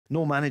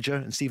no manager,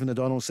 and Stephen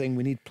O'Donnell saying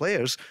we need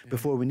players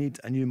before we need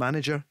a new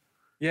manager.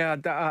 Yeah,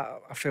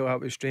 I felt that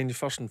was strange.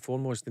 First and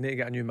foremost, they need to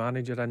get a new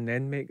manager and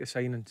then make the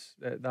signings.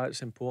 That's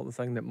the important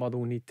thing, that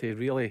Motherwell need to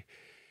really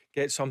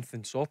get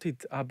something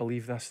sorted, I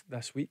believe,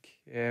 this week.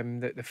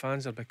 The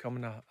fans are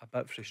becoming a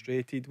bit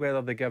frustrated.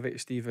 Whether they give it to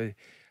Stevie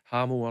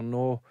Hammel or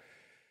no,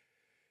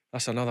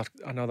 that's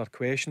another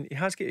question. He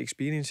has got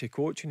experience of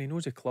coaching. He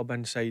knows the club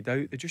inside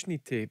out. They just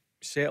need to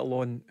settle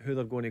on who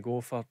they're going to go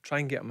for, try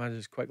and get him in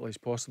as quickly as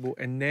possible,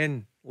 and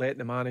then let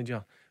the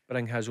manager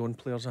bring his own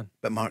players in.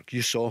 But Mark,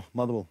 you saw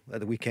Motherwell at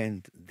the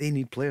weekend. They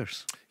need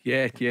players.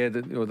 Yeah. They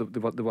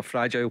were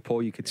fragile,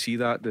 Paul. You could see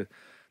that.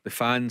 The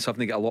fans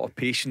haven't got a lot of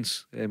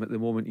patience at the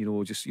moment.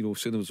 Just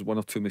soon there was one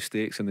or two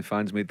mistakes and the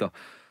fans made their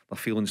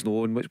feelings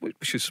known,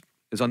 which is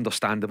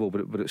understandable,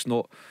 but it's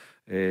not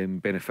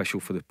beneficial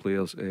for the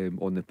players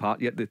on the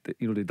part. Yet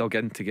they dug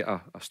in to get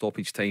a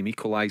stoppage time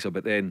equaliser,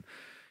 but then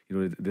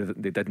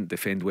they didn't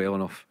defend well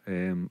enough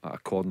at a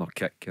corner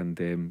kick, and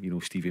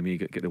Stevie May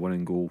get the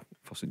winning goal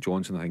for St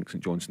Johnstone. I think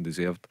St Johnstone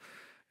deserved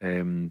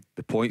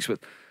the points, but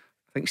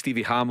I think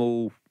Stevie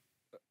Hammel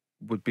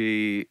would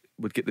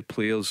get the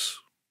players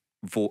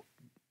vote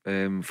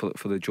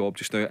for the job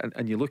just now.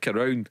 And you look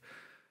around,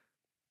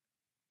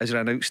 is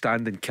there an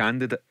outstanding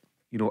candidate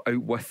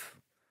out with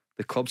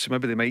the club? So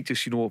maybe they might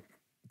just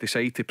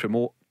decide to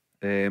promote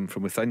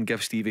from within,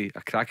 give Stevie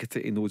a crack at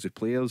it. He knows the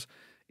players,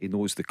 he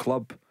knows the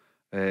club,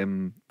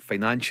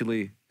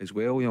 financially as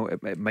well.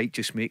 It might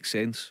just make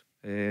sense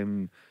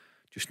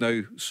just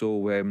now. So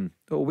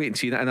we'll wait and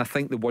see. And I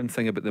think the one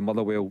thing about the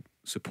Motherwell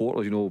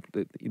supporters,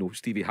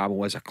 Stevie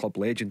Hammel is a club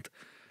legend,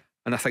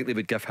 and I think they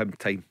would give him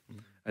time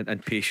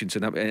and patience,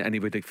 and he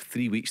would have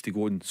 3 weeks to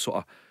go and sort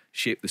of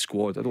shape the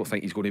squad. I don't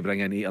think he's going to bring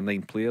in 8 or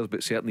 9 players,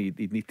 but certainly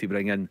he'd need to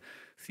bring in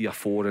 3 or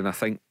 4. And I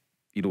think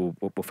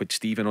we've had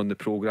Stephen on the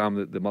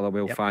programme, the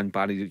Motherwell fan,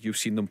 Barry, you've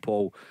seen them,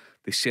 Paul.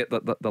 They said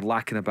that they're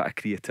lacking a bit of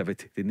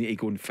creativity. They need to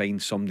go and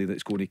find somebody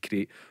that's going to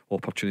create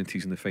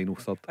opportunities in the final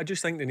third. I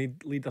just think they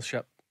need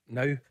leadership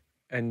now,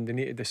 and they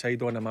need to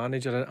decide on a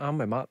manager. And I'm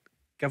with Mark,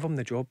 give him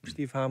the job.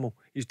 Steve Hammel,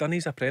 he's done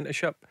his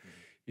apprenticeship.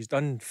 He's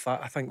done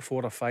I think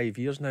 4 or 5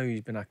 years now.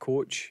 He's been a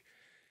coach.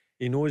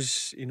 He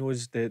knows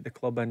the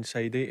club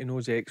inside out. He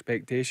knows the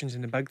expectations.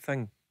 And the big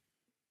thing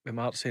with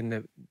Mark saying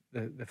that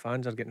the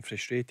fans are getting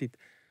frustrated,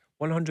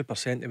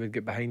 100% they would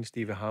get behind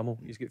Stevie Hammel.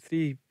 He's got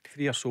three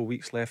or so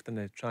weeks left in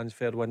the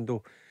transfer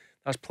window.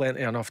 That's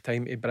plenty enough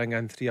time to bring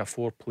in 3 or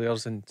 4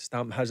 players and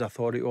stamp his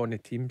authority on the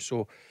team.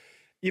 So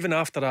even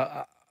after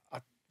a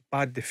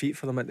bad defeat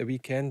for them at the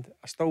weekend,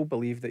 I still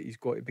believe that he's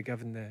got to be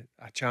given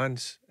a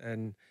chance,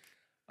 and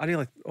I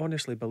really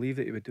honestly believe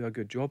that he would do a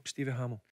good job, Stevie Hammel.